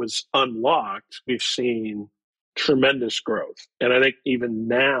that was unlocked, we've seen tremendous growth. And I think even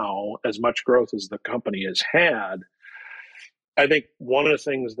now, as much growth as the company has had, I think one of the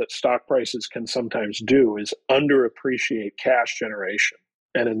things that stock prices can sometimes do is underappreciate cash generation.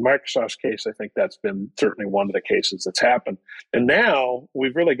 And in Microsoft's case, I think that's been certainly one of the cases that's happened. And now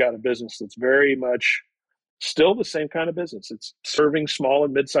we've really got a business that's very much still the same kind of business. It's serving small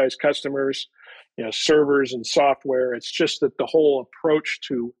and mid-sized customers, servers and software. It's just that the whole approach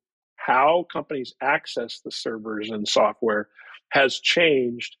to how companies access the servers and software has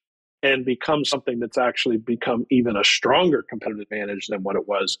changed and become something that's actually become even a stronger competitive advantage than what it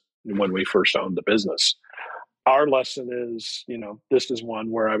was when we first owned the business. Our lesson is, this is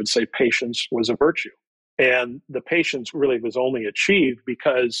one where I would say patience was a virtue. And the patience really was only achieved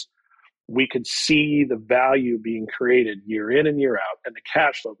because we could see the value being created year in and year out and the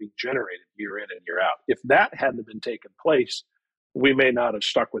cash flow being generated year in and year out. If that hadn't been taken place, we may not have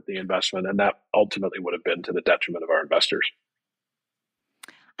stuck with the investment, and that ultimately would have been to the detriment of our investors.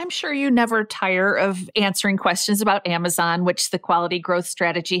 I'm sure you never tire of answering questions about Amazon, which the quality growth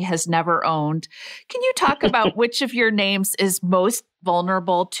strategy has never owned. Can you talk about which of your names is most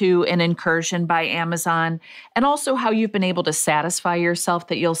vulnerable to an incursion by Amazon, and also how you've been able to satisfy yourself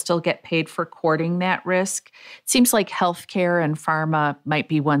that you'll still get paid for courting that risk? It seems like healthcare and pharma might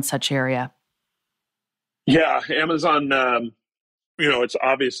be one such area. Yeah, Amazon,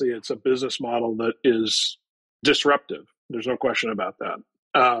 it's a business model that is disruptive. There's no question about that.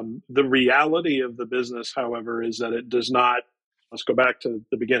 The reality of the business, however, is that it does not, let's go back to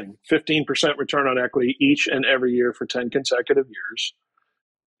the beginning, 15% return on equity each and every year for 10 consecutive years.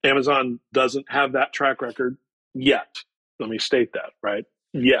 Amazon doesn't have that track record yet. Let me state that, right?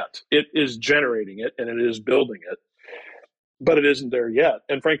 Yet. It is generating it and it is building it, but it isn't there yet.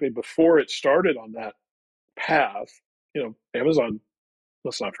 And frankly, before it started on that path, Amazon,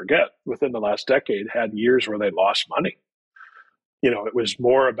 let's not forget, within the last decade had years where they lost money. It was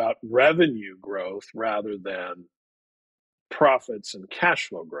more about revenue growth rather than profits and cash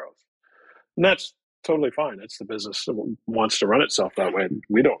flow growth. And that's totally fine. It's the business that wants to run itself that way.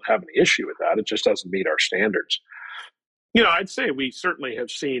 We don't have any issue with that. It just doesn't meet our standards. I'd say we certainly have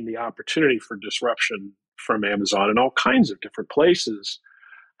seen the opportunity for disruption from Amazon in all kinds of different places.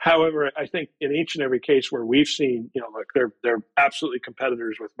 However, I think in each and every case where we've seen, they're absolutely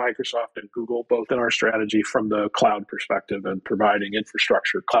competitors with Microsoft and Google, both in our strategy from the cloud perspective and providing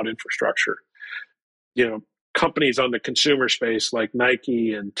cloud infrastructure. Companies on the consumer space like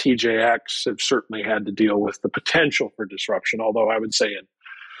Nike and TJX have certainly had to deal with the potential for disruption. Although I would say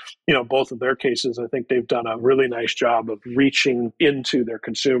in, both of their cases, I think they've done a really nice job of reaching into their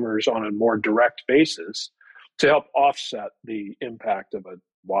consumers on a more direct basis to help offset the impact of a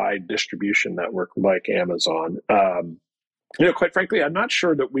wide distribution network like Amazon. Quite frankly, I'm not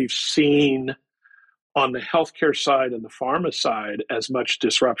sure that we've seen on the healthcare side and the pharma side as much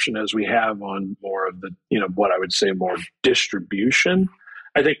disruption as we have on more of the, what I would say more distribution.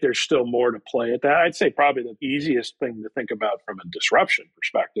 I think there's still more to play at that. I'd say probably the easiest thing to think about from a disruption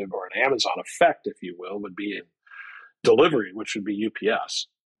perspective or an Amazon effect, if you will, would be in delivery, which would be UPS.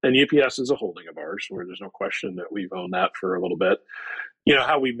 and UPS is a holding of ours, where there's no question that we've owned that for a little bit.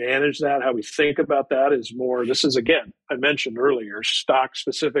 How we manage that, how we think about that is more, this is, again, I mentioned earlier, stock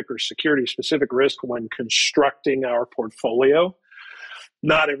specific or security specific risk when constructing our portfolio.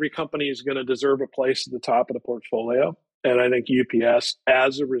 Not every company is going to deserve a place at the top of the portfolio. And I think UPS,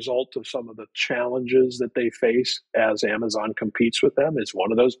 as a result of some of the challenges that they face as Amazon competes with them, is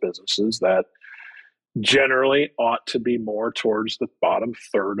one of those businesses that generally ought to be more towards the bottom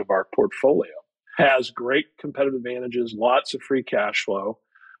third of our portfolio. Has great competitive advantages, lots of free cash flow,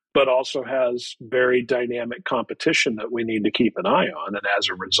 but also has very dynamic competition that we need to keep an eye on. And as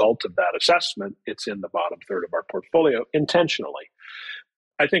a result of that assessment, it's in the bottom third of our portfolio intentionally.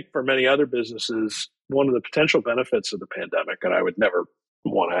 I think for many other businesses, one of the potential benefits of the pandemic, and I would never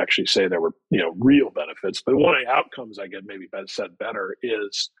want to actually say there were real benefits, but one of the outcomes I get maybe said better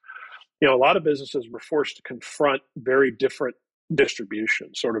is, a lot of businesses were forced to confront very different distribution,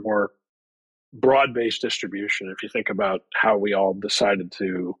 sort of more broad-based distribution. If you think about how we all decided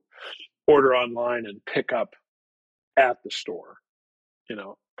to order online and pick up at the store,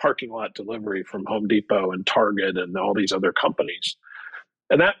 parking lot delivery from Home Depot and Target and all these other companies.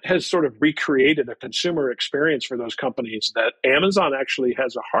 And that has sort of recreated a consumer experience for those companies that Amazon actually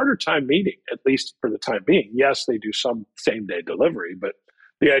has a harder time meeting, at least for the time being. Yes, they do some same-day delivery, but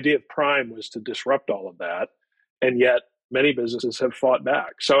the idea of Prime was to disrupt all of that. And yet many businesses have fought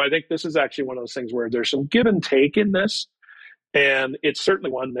back. So I think this is actually one of those things where there's some give and take in this. And it's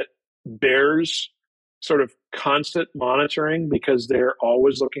certainly one that bears sort of constant monitoring, because they're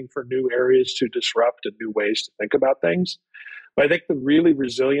always looking for new areas to disrupt and new ways to think about things. But I think the really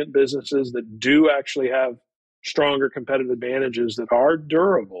resilient businesses that do actually have stronger competitive advantages that are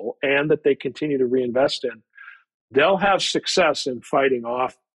durable and that they continue to reinvest in, they'll have success in fighting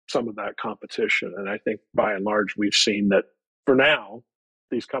off some of that competition. And I think by and large, we've seen that for now,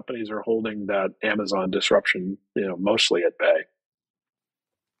 these companies are holding that Amazon disruption, mostly at bay.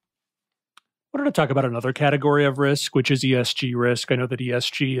 I wanted to talk about another category of risk, which is ESG risk. I know that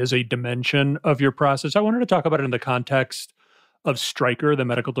ESG is a dimension of your process. I wanted to talk about it in the context of Stryker, the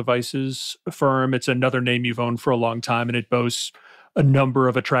medical devices firm. It's another name you've owned for a long time, and it boasts a number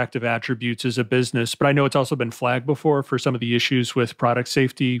of attractive attributes as a business. But I know it's also been flagged before for some of the issues with product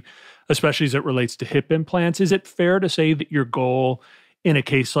safety, especially as it relates to hip implants. Is it fair to say that your goal in a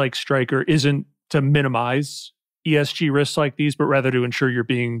case like Stryker isn't to minimize ESG risks like these, but rather to ensure you're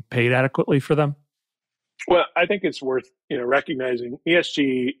being paid adequately for them? Well, I think it's worth recognizing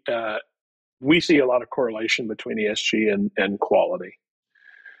ESG. We see a lot of correlation between ESG and quality.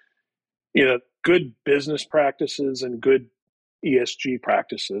 Good business practices and good ESG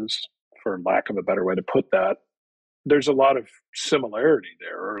practices, for lack of a better way to put that, there's a lot of similarity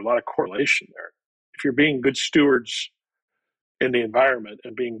there, or a lot of correlation there. If you're being good stewards in the environment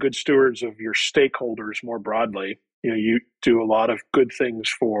and being good stewards of your stakeholders more broadly, you do a lot of good things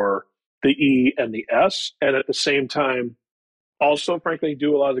for the E and the S, and at the same time, also, frankly,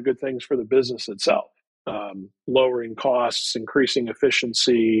 do a lot of the good things for the business itself, lowering costs, increasing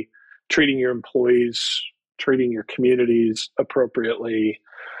efficiency, treating your employees, treating your communities appropriately.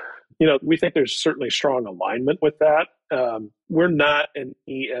 We think there's certainly strong alignment with that. We're not an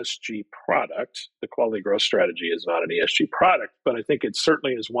ESG product. The quality growth strategy is not an ESG product, but I think it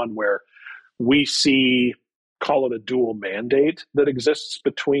certainly is one where we see, call it a dual mandate that exists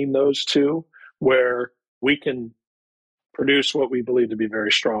between those two, where we can produce what we believe to be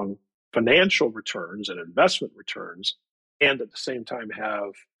very strong financial returns and investment returns, and at the same time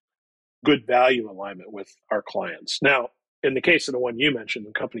have good value alignment with our clients. Now, in the case of the one you mentioned,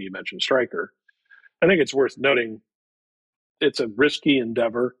 the company you mentioned, Stryker, I think it's worth noting it's a risky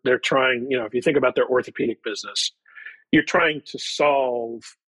endeavor. They're trying, if you think about their orthopedic business, you're trying to solve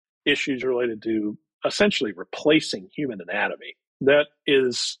issues related to essentially replacing human anatomy. That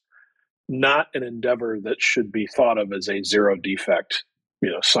is not an endeavor that should be thought of as a zero defect,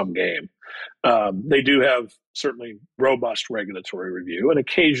 sum game. They do have certainly robust regulatory review, and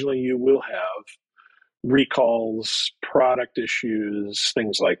occasionally you will have recalls, product issues,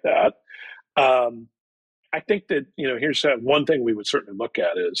 things like that. I think that, here's one thing we would certainly look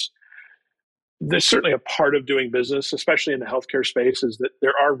at is there's certainly a part of doing business, especially in the healthcare space, is that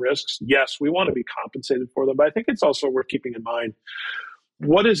there are risks. Yes, we want to be compensated for them, but I think it's also worth keeping in mind,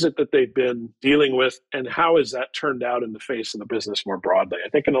 what is it that they've been dealing with, and how has that turned out in the face of the business more broadly? I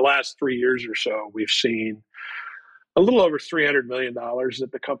think in the last 3 years or so, we've seen a little over $300 million that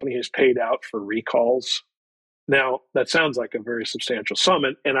the company has paid out for recalls. Now, that sounds like a very substantial sum,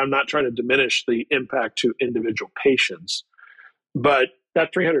 and I'm not trying to diminish the impact to individual patients, but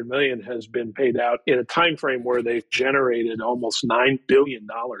that $300 million has been paid out in a time frame where they've generated almost $9 billion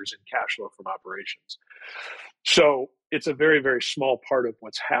in cash flow from operations. So it's a very, very small part of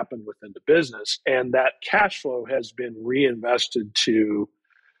what's happened within the business. And that cash flow has been reinvested to,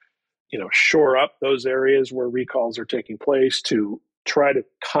 shore up those areas where recalls are taking place, to try to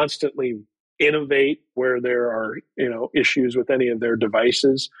constantly innovate where there are, issues with any of their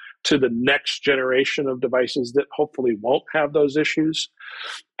devices, to the next generation of devices that hopefully won't have those issues.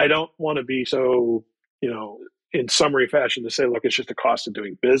 I don't want to be so, in summary fashion to say, look, it's just a cost of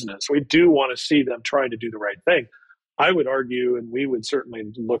doing business. We do want to see them trying to do the right thing. I would argue, and we would certainly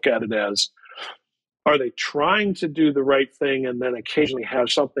look at it as, are they trying to do the right thing and then occasionally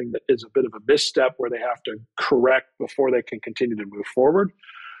have something that is a bit of a misstep where they have to correct before they can continue to move forward?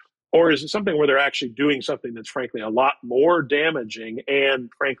 Or is it something where they're actually doing something that's frankly a lot more damaging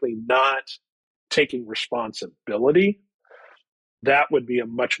and frankly not taking responsibility? That would be a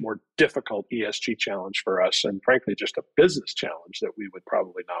much more difficult ESG challenge for us, and frankly just a business challenge that we would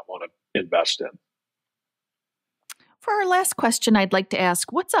probably not want to invest in. For our last question, I'd like to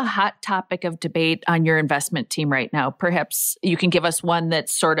ask, what's a hot topic of debate on your investment team right now? Perhaps you can give us one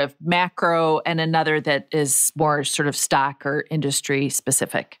that's sort of macro and another that is more sort of stock or industry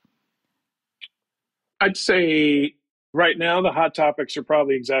specific. I'd say right now the hot topics are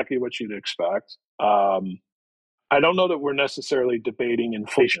probably exactly what you'd expect. I don't know that we're necessarily debating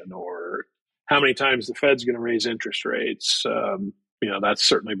inflation or how many times the Fed's going to raise interest rates. That's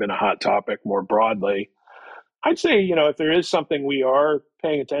certainly been a hot topic more broadly. I'd say, if there is something we are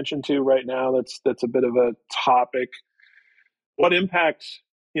paying attention to right now, that's a bit of a topic. What impact,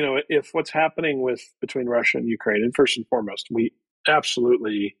 if what's happening between Russia and Ukraine, and first and foremost, we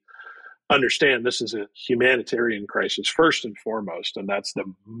absolutely understand this is a humanitarian crisis first and foremost, and that's the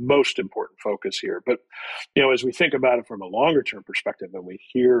most important focus here. But, as we think about it from a longer term perspective, and we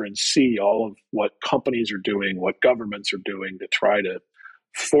hear and see all of what companies are doing, what governments are doing to try to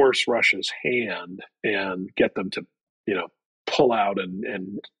force Russia's hand and get them to, pull out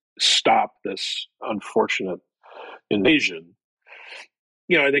and stop this unfortunate invasion.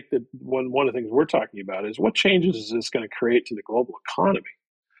 I think that one of the things we're talking about is what changes is this going to create to the global economy?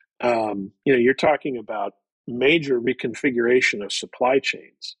 You're talking about major reconfiguration of supply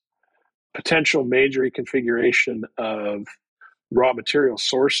chains, potential major reconfiguration of raw material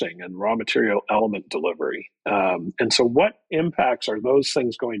sourcing and raw material element delivery. And so what impacts are those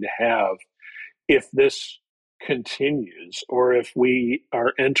things going to have if this continues, or if we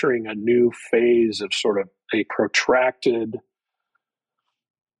are entering a new phase of sort of a protracted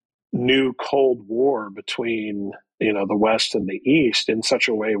new Cold War between, the West and the East in such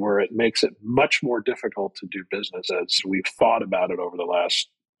a way where it makes it much more difficult to do business as we've thought about it over the last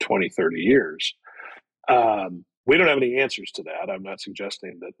 20, 30 years. We don't have any answers to that. I'm not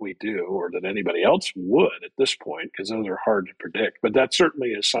suggesting that we do or that anybody else would at this point, because those are hard to predict. But that certainly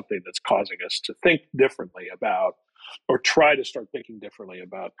is something that's causing us to think differently about, or try to start thinking differently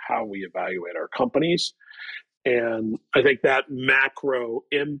about how we evaluate our companies. And I think that macro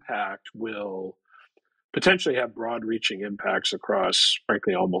impact will potentially have broad-reaching impacts across,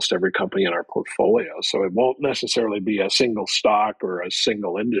 frankly, almost every company in our portfolio. So it won't necessarily be a single stock or a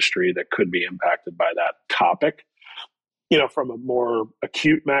single industry that could be impacted by that topic. From a more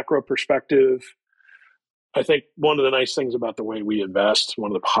acute macro perspective, I think one of the nice things about the way we invest,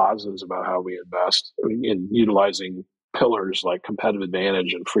 one of the positives about how we invest in utilizing pillars like competitive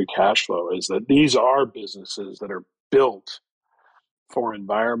advantage and free cash flow, is that these are businesses that are built for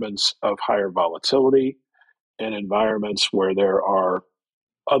environments of higher volatility and environments where there are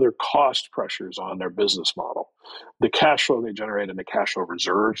other cost pressures on their business model. The cash flow they generate and the cash flow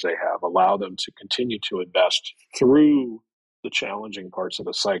reserves they have allow them to continue to invest through the challenging parts of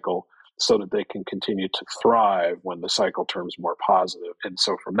the cycle so that they can continue to thrive when the cycle turns more positive. And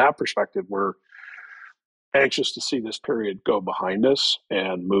so from that perspective, we're anxious to see this period go behind us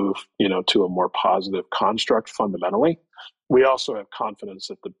and move, to a more positive construct fundamentally. We also have confidence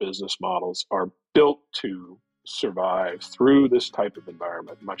that the business models are built to survive through this type of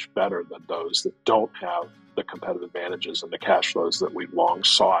environment much better than those that don't have the competitive advantages and the cash flows that we've long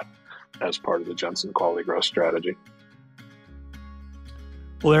sought as part of the Jensen Quality Growth strategy.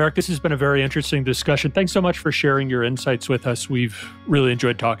 Well, Eric, this has been a very interesting discussion. Thanks so much for sharing your insights with us. We've really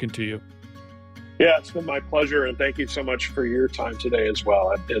enjoyed talking to you. Yeah, it's been my pleasure, and thank you so much for your time today as well.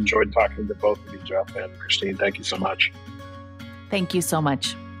 I've enjoyed talking to both of you, Jeff and Christine. Thank you so much. Thank you so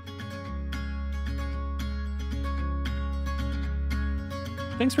much.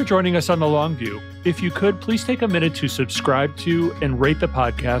 Thanks for joining us on The Long View. If you could, please take a minute to subscribe to and rate the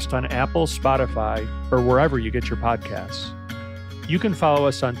podcast on Apple, Spotify, or wherever you get your podcasts. You can follow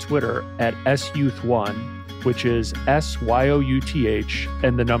us on Twitter at SYouth1, which is SYOUTH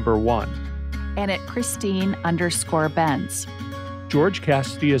and the number 1. And at Christine_Benz. George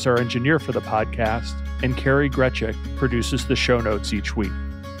Cassidy is our engineer for the podcast, and Carrie Gretchick produces the show notes each week.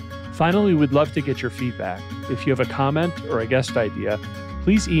 Finally, we'd love to get your feedback. If you have a comment or a guest idea,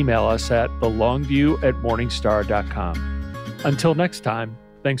 please email us at thelongview@morningstar.com. Until next time,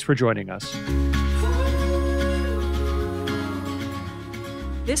 thanks for joining us.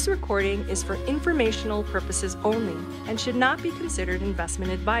 This recording is for informational purposes only and should not be considered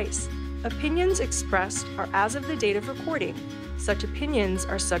investment advice. Opinions expressed are as of the date of recording. Such opinions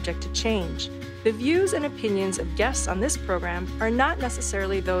are subject to change. The views and opinions of guests on this program are not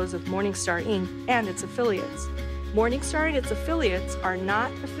necessarily those of Morningstar Inc. and its affiliates. Morningstar and its affiliates are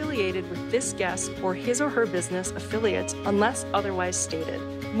not affiliated with this guest or his or her business affiliates unless otherwise stated.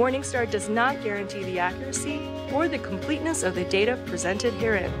 Morningstar does not guarantee the accuracy or the completeness of the data presented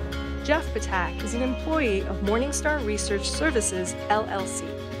herein. Jeff Patak is an employee of Morningstar Research Services, LLC.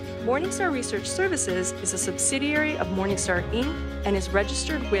 Morningstar Research Services is a subsidiary of Morningstar Inc. and is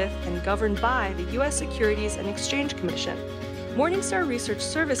registered with and governed by the U.S. Securities and Exchange Commission. Morningstar Research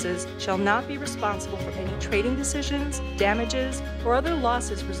Services shall not be responsible for any trading decisions, damages, or other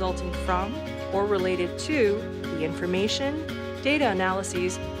losses resulting from or related to the information, data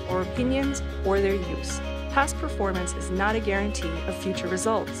analyses, or opinions, or their use. Past performance is not a guarantee of future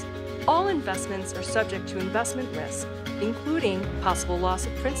results. All investments are subject to investment risk, including possible loss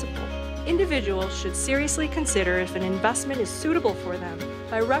of principal. Individuals should seriously consider if an investment is suitable for them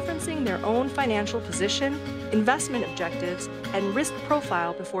by referencing their own financial position, investment objectives, and risk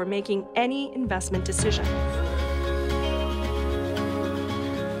profile before making any investment decision.